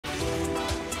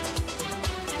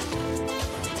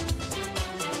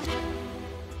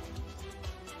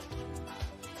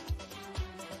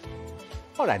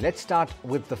All right, let's start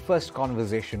with the first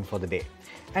conversation for the day.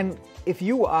 And if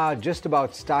you are just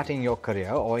about starting your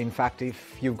career, or in fact,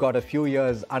 if you've got a few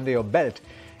years under your belt,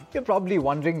 you're probably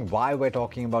wondering why we're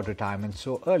talking about retirement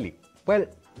so early. Well,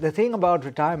 the thing about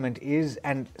retirement is,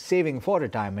 and saving for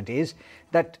retirement is,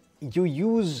 that you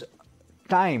use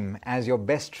time as your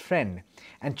best friend,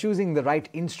 and choosing the right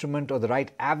instrument or the right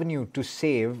avenue to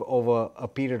save over a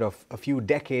period of a few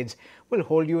decades will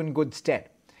hold you in good stead.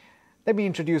 Let me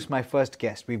introduce my first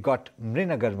guest. We've got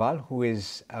Mrin Agarwal, who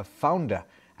is a founder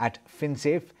at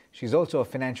Finsafe. She's also a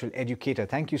financial educator.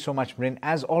 Thank you so much, Mrin,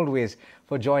 as always,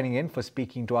 for joining in, for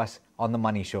speaking to us on The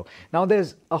Money Show. Now,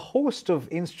 there's a host of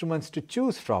instruments to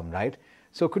choose from, right?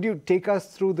 So could you take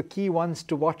us through the key ones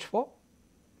to watch for?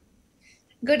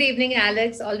 Good evening,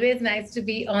 Alex. Always nice to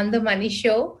be on The Money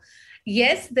Show.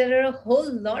 Yes, there are a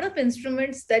whole lot of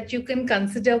instruments that you can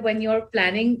consider when you're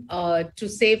planning to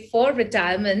save for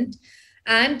retirement.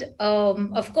 And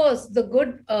of course, the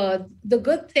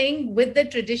good thing with the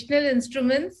traditional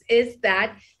instruments is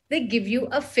that they give you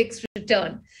a fixed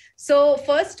return. So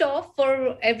first off,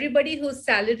 for everybody who's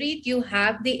salaried, you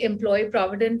have the Employee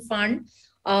Provident Fund.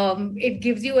 It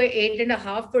gives you a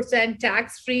 8.5%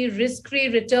 tax-free, risk-free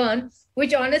return,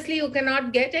 which honestly you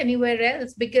cannot get anywhere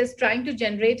else, because trying to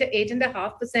generate an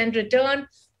 8.5% return,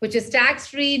 which is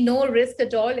tax-free, no risk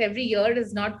at all every year,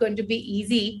 is not going to be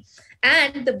easy.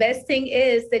 And the best thing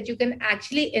is that you can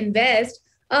actually invest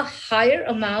a higher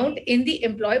amount in the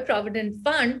Employee Provident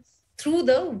Fund through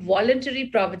the Voluntary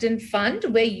Provident Fund,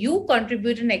 where you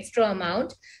contribute an extra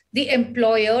amount. The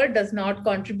employer does not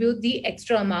contribute the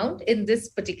extra amount in this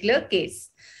particular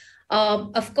case.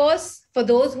 Of course, for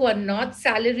those who are not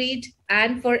salaried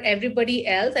and for everybody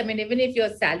else, I mean, even if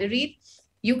you're salaried,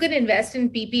 you can invest in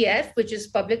PPF, which is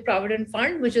Public Provident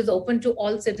Fund, which is open to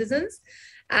all citizens.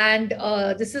 And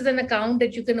this is an account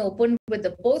that you can open with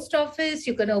the post office,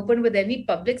 you can open with any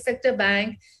public sector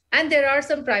bank, and there are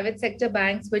some private sector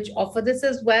banks which offer this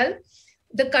as well.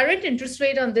 The current interest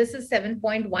rate on this is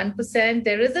 7.1%.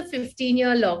 There is a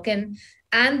 15-year lock-in,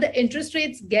 and the interest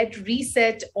rates get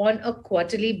reset on a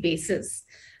quarterly basis.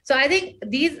 So I think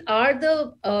these are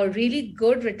the really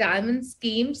good retirement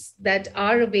schemes that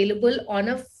are available on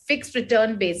a fixed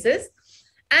return basis.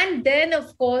 And then,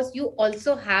 of course, you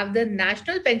also have the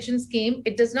National Pension Scheme.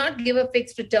 It does not give a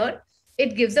fixed return.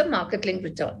 It gives a market-linked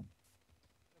return.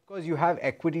 Of course, you have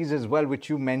equities as well, which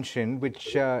you mentioned,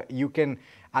 which you can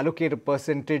allocate a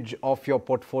percentage of your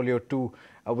portfolio to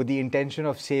with the intention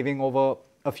of saving over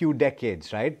a few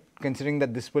decades, right? Considering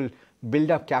that this will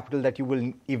build up capital that you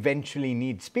will eventually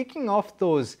need. Speaking of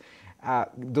those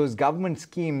government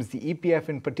schemes, the EPF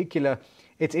in particular,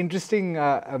 it's interesting,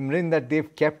 Mrin, that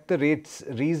they've kept the rates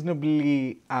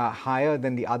reasonably higher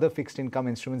than the other fixed income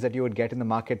instruments that you would get in the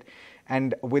market.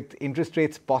 And with interest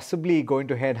rates possibly going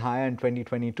to head higher in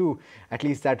 2022, at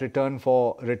least that return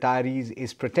for retirees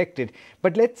is protected.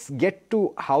 But let's get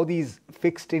to how these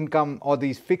fixed income or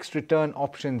these fixed return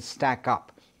options stack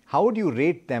up. How do you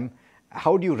rate them?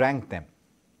 How do you rank them?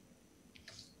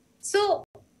 So,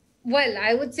 well,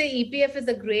 I would say EPF is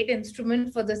a great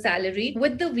instrument for the salary.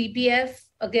 With the VPF,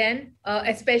 again,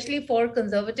 especially for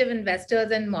conservative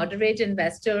investors and moderate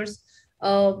investors,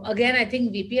 again, I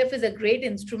think VPF is a great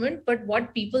instrument. But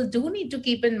what people do need to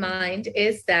keep in mind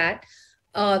is that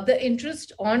the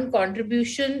interest on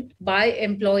contribution by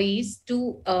employees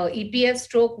to EPF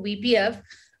stroke VPF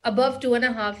above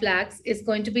 2.5 lakhs is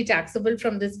going to be taxable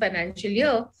from this financial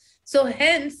year. So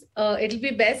hence, it'll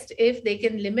be best if they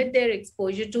can limit their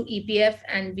exposure to EPF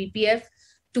and VPF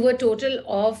to a total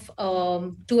of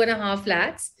 2.5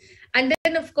 lakhs. And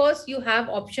then, of course, you have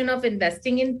option of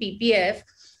investing in PPF.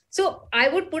 So I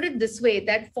would put it this way,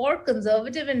 that for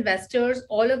conservative investors,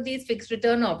 all of these fixed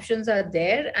return options are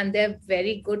there and they're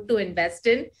very good to invest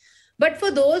in. But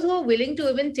for those who are willing to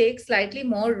even take slightly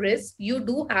more risk, you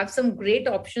do have some great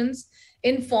options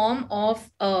in form of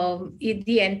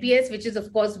the NPS, which is,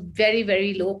 of course, very,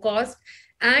 very low cost.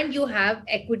 And you have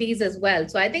equities as well.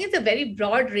 So I think it's a very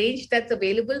broad range that's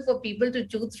available for people to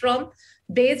choose from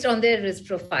based on their risk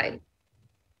profile.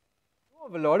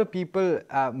 A lot of people,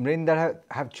 Mrin, that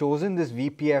have chosen this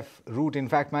VPF route. In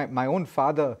fact, my own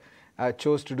father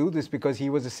chose to do this because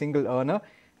he was a single earner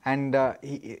and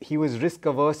he was risk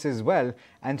averse as well.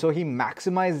 And so he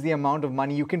maximized the amount of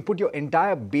money. You can put your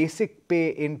entire basic pay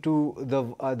into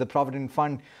the Provident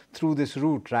Fund through this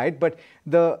route, right? But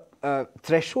the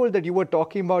threshold that you were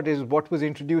talking about is what was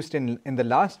introduced in the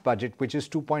last budget, which is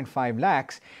 2.5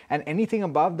 lakhs. And anything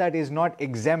above that is not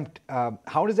exempt.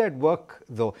 How does that work,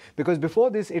 though? Because before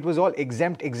this, it was all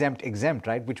exempt,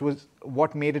 right? Which was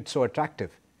what made it so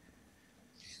attractive.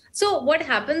 So what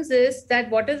happens is that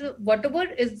whatever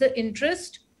is the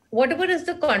interest, whatever is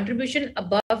the contribution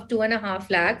above 2.5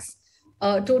 lakhs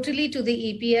totally to the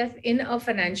EPF in a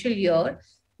financial year,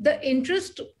 the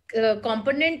interest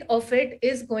component of it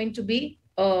is going to be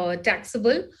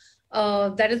taxable.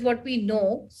 That is what we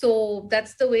know. So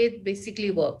that's the way it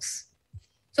basically works.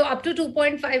 So up to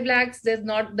 2.5 lakhs, there's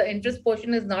not, the interest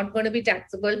portion is not going to be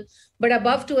taxable, but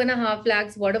above 2.5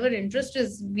 lakhs, whatever interest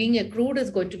is being accrued is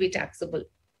going to be taxable.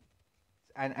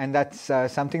 And that's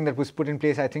something that was put in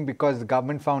place, I think, because the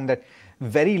government found that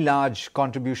very large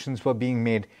contributions were being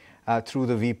made through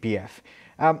the VPF.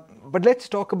 But let's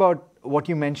talk about what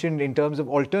you mentioned in terms of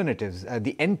alternatives.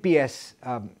 The NPS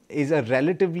is a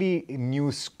relatively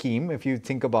new scheme, if you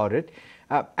think about it.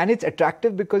 And it's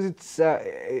attractive because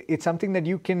it's something that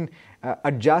you can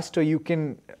adjust or you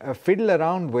can fiddle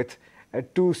around with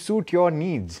to suit your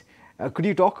needs. Could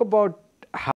you talk about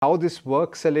how this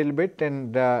works a little bit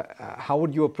and how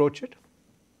would you approach it?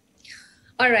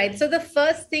 All right. So the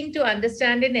first thing to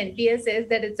understand in NPS is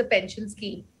that it's a pension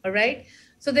scheme. All right.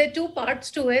 So there are two parts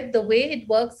to it. The way it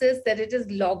works is that it is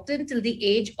locked in till the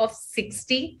age of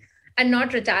 60 and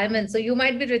not retirement. So you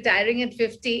might be retiring at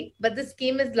 50, but the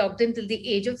scheme is locked in till the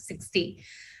age of 60.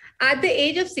 At the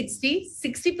age of 60,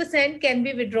 60% can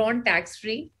be withdrawn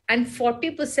tax-free and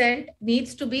 40%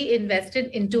 needs to be invested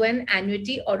into an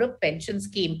annuity or a pension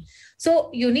scheme.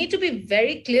 So you need to be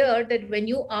very clear that when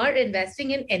you are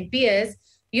investing in NPS,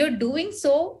 you're doing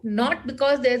so not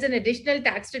because there's an additional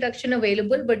tax deduction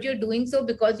available, but you're doing so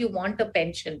because you want a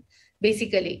pension,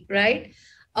 basically, right?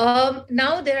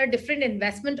 Now there are different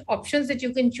investment options that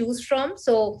you can choose from.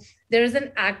 So there is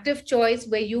an active choice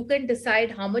where you can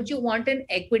decide how much you want in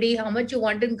equity, how much you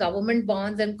want in government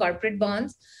bonds and corporate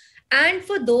bonds. And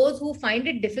for those who find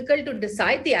it difficult to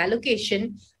decide the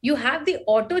allocation, you have the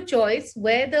auto choice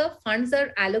where the funds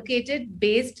are allocated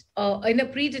based in a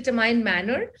predetermined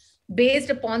manner based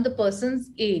upon the person's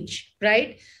age,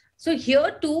 right? So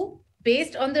here too,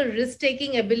 based on the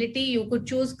risk-taking ability, you could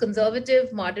choose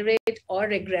conservative, moderate, or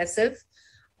aggressive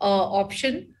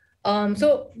option.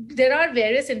 So there are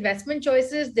various investment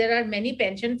choices. There are many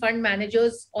pension fund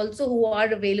managers also who are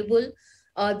available.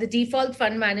 The default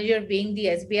fund manager being the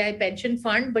SBI pension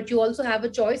fund, but you also have a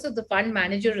choice of the fund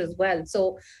manager as well.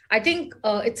 So I think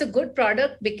it's a good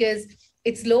product because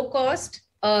it's low cost.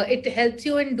 It helps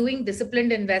you in doing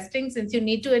disciplined investing since you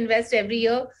need to invest every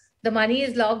year. The money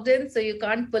is locked in, so you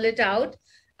can't pull it out,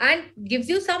 and gives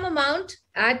you some amount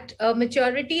at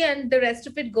maturity, and the rest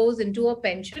of it goes into a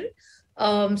pension.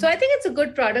 So I think it's a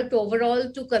good product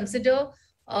overall to consider,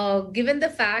 given the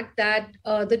fact that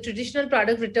the traditional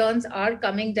product returns are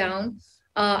coming down.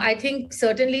 I think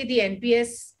certainly the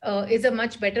NPS is a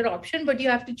much better option, but you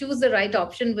have to choose the right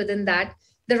option within that,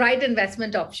 the right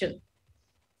investment option.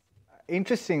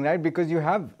 Interesting, right? Because you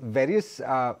have various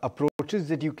approaches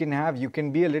that you can have. You can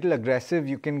be a little aggressive.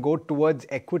 You can go towards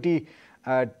equity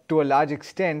to a large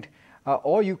extent,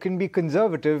 or you can be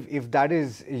conservative if that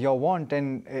is your want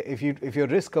and if you're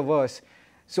risk averse.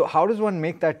 So how does one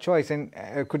make that choice? And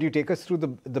could you take us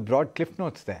through the broad cliff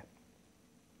notes there?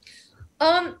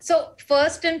 So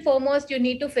first and foremost, you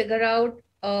need to figure out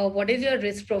what is your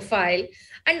risk profile.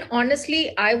 And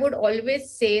honestly, I would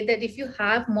always say that if you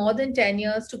have more than 10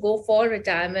 years to go for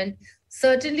retirement,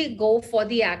 certainly go for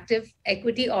the active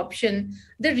equity option.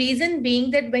 The reason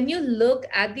being that when you look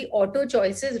at the auto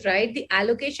choices, right, the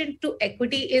allocation to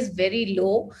equity is very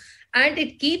low and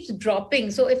it keeps dropping.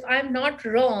 So if I'm not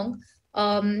wrong,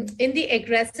 in the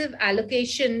aggressive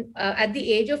allocation at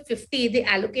the age of 50, the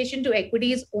allocation to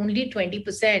equity is only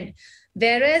 20%.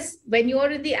 Whereas when you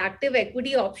are in the active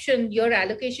equity option, your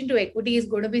allocation to equity is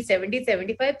going to be 70,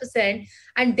 75%,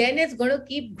 and then it's going to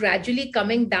keep gradually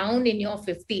coming down in your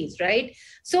 50s, right?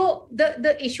 So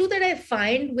the issue that I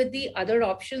find with the other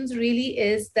options really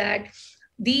is that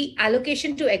the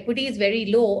allocation to equity is very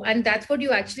low, and that's what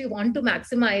you actually want to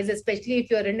maximize, especially if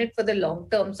you're in it for the long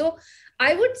term. So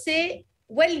I would say,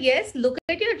 well, yes, look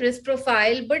at your risk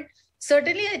profile, but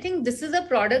certainly I think this is a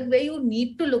product where you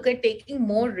need to look at taking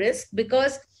more risk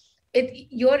because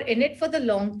you're in it for the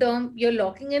long term, you're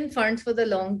locking in funds for the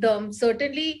long term.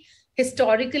 Certainly,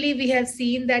 historically, we have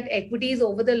seen that equities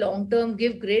over the long term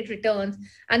give great returns.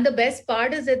 And the best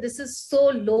part is that this is so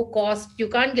low cost, you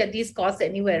can't get these costs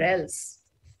anywhere else.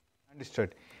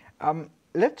 Understood.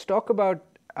 Let's talk about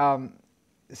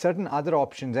certain other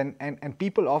options, and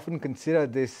people often consider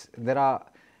this. There are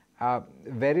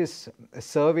various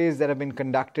surveys that have been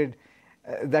conducted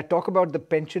that talk about the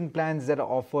pension plans that are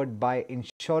offered by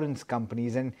insurance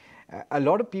companies, and a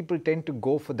lot of people tend to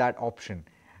go for that option.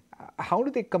 How do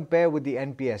they compare with the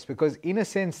NPS? Because in a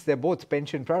sense, they're both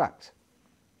pension products.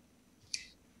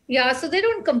 Yeah, so they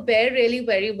don't compare really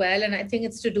very well. And I think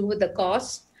it's to do with the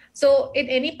cost. So in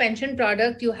any pension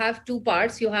product, you have two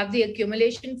parts. You have the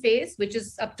accumulation phase, which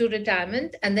is up to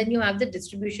retirement, and then you have the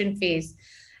distribution phase.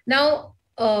 Now,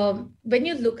 when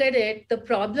you look at it, the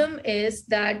problem is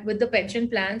that with the pension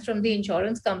plans from the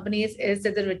insurance companies is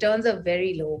that the returns are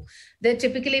very low. They're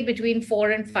typically between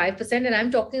 4 and 5%. And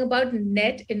I'm talking about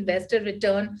net investor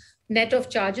return, net of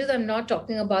charges. I'm not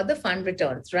talking about the fund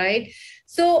returns, right?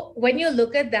 So when you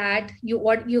look at that,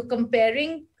 what you're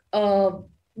comparing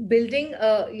building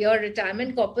your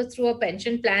retirement corpus through a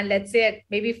pension plan, let's say at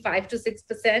maybe 5 to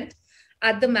 6%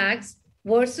 at the max,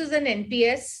 versus an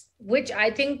NPS, which I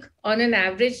think on an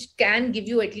average can give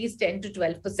you at least 10 to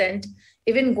 12%,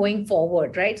 even going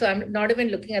forward, right? So I'm not even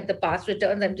looking at the past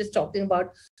returns. I'm just talking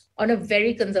about on a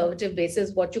very conservative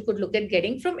basis, what you could look at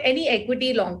getting from any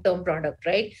equity long-term product,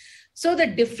 right? So the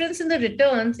difference in the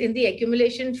returns in the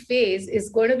accumulation phase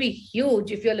is going to be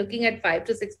huge if you're looking at 5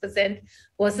 to 6%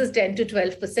 versus 10 to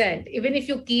 12%, even if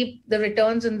you keep the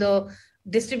returns in the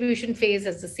distribution phase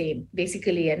as the same,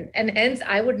 basically. And hence,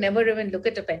 I would never even look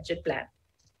at a pension plan.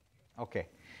 Okay.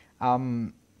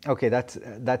 Okay,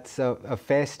 that's a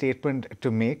fair statement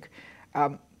to make.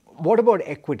 What about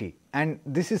equity? And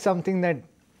this is something that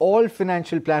all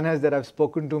financial planners that I've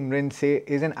spoken to, Mrin, say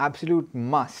is an absolute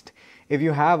must. If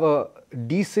you have a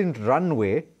decent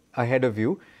runway ahead of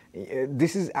you,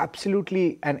 this is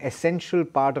absolutely an essential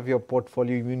part of your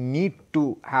portfolio. You need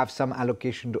to have some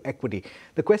allocation to equity.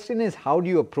 The question is, how do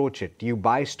you approach it? Do you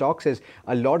buy stocks, as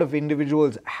a lot of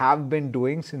individuals have been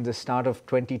doing since the start of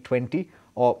 2020?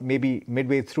 Or maybe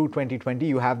midway through 2020,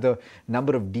 you have the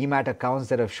number of demat accounts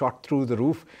that have shot through the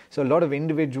roof. So a lot of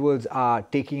individuals are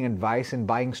taking advice and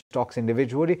buying stocks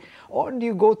individually. Or do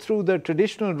you go through the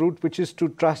traditional route, which is to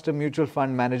trust a mutual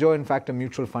fund manager, or in fact a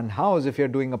mutual fund house, if you're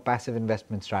doing a passive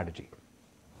investment strategy?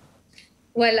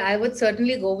 Well, I would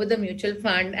certainly go with the mutual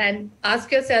fund and ask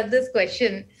yourself this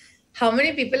question: how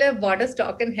many people have bought a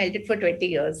stock and held it for 20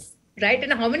 years, right?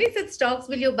 And how many such stocks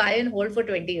will you buy and hold for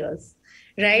 20 years?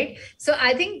 Right. So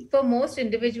I think for most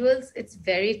individuals, it's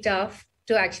very tough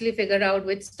to actually figure out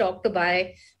which stock to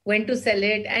buy, when to sell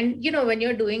it. And, when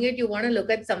you're doing it, you want to look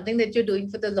at something that you're doing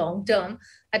for the long term.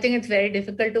 I think it's very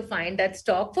difficult to find that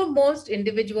stock for most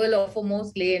individual or for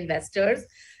most lay investors.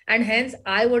 And hence,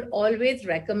 I would always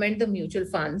recommend the mutual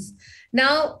funds.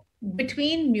 Now,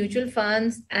 between mutual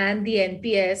funds and the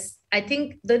NPS, I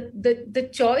think the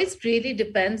choice really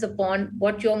depends upon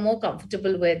what you're more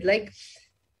comfortable with. Like,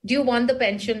 do you want the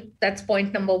pension? That's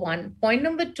point number one. Point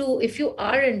number two, if you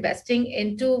are investing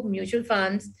into mutual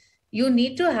funds, you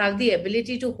need to have the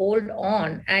ability to hold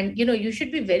on. And, you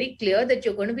should be very clear that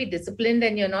you're going to be disciplined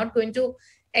and you're not going to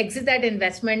exit that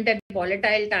investment at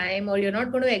volatile time, or you're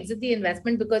not going to exit the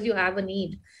investment because you have a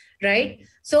need, right?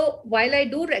 So while I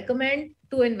do recommend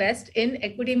to invest in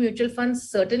equity mutual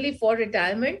funds, certainly for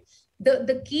retirement,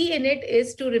 the key in it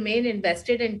is to remain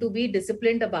invested and to be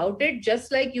disciplined about it,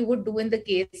 just like you would do in the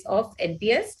case of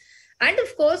NPS. And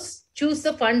of course, choose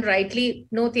the fund rightly,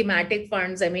 no thematic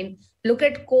funds. I mean, look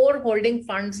at core holding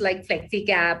funds like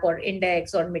FlexiCap or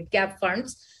Index or Midcap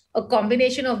funds. A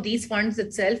combination of these funds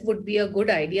itself would be a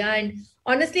good idea. And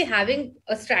honestly, having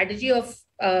a strategy of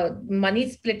money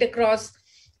split across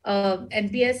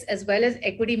NPS as well as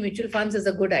equity mutual funds is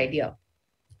a good idea.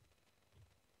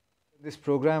 This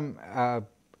program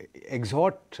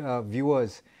exhort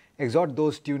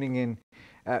those tuning in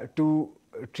to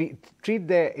treat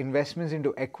their investments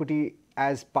into equity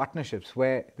as partnerships,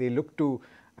 where they look to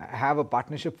have a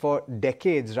partnership for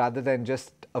decades rather than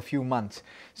just a few months.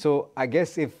 So I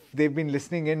guess if they've been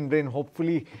listening in, then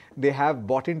hopefully they have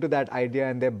bought into that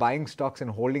idea and they're buying stocks and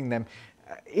holding them.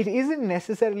 It isn't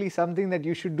necessarily something that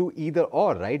you should do either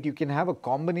or, right? You can have a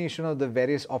combination of the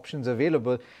various options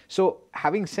available. So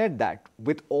having said that,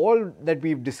 with all that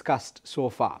we've discussed so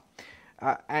far,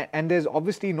 and there's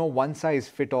obviously no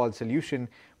one-size-fit-all solution,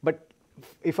 but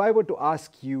if I were to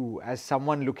ask you, as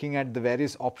someone looking at the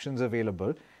various options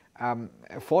available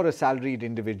for a salaried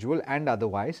individual and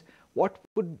otherwise, what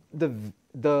would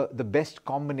the best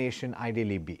combination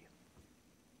ideally be?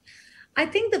 I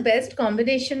think the best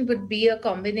combination would be a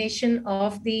combination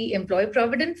of the employee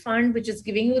provident fund, which is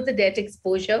giving you the debt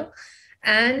exposure,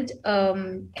 and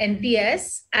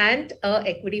NPS and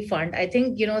equity fund. I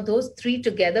think, those three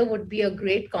together would be a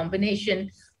great combination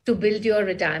to build your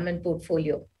retirement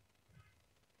portfolio.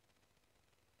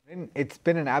 It's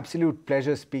been an absolute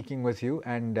pleasure speaking with you,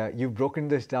 and you've broken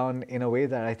this down in a way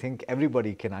that I think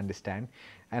everybody can understand.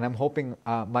 And I'm hoping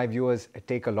my viewers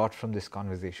take a lot from this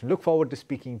conversation. Look forward to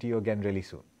speaking to you again really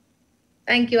soon.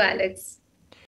 Thank you, Alex.